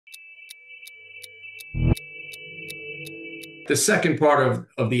The second part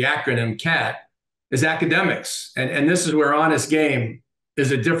of the acronym CAT is academics. And this is where Honest Game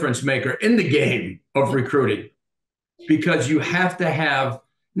is a difference maker in the game of recruiting, because you have to have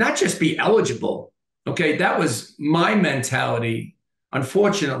not just be eligible. Okay, that was my mentality,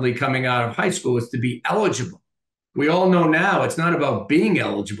 unfortunately, coming out of high school, is to be eligible. We all know now it's not about being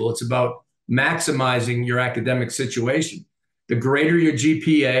eligible, it's about maximizing your academic situation. The greater your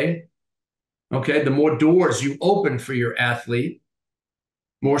GPA, okay, the more doors you open for your athlete,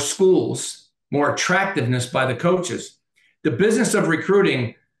 more schools, more attractiveness by the coaches. The business of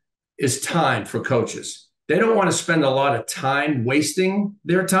recruiting is time for coaches. They don't want to spend a lot of time wasting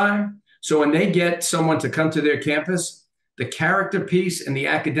their time. So when they get someone to come to their campus, the character piece and the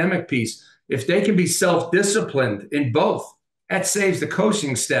academic piece, if they can be self-disciplined in both, that saves the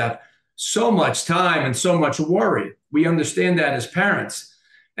coaching staff so much time and so much worry. We understand that as parents.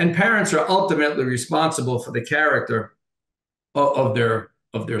 And parents are ultimately responsible for the character of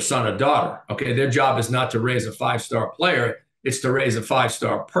their son or daughter. Okay, their job is not to raise a five-star player, it's to raise a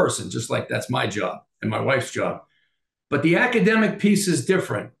five-star person, just like that's my job and my wife's job. But the academic piece is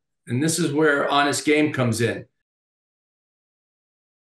different. And this is where Honest Game comes in.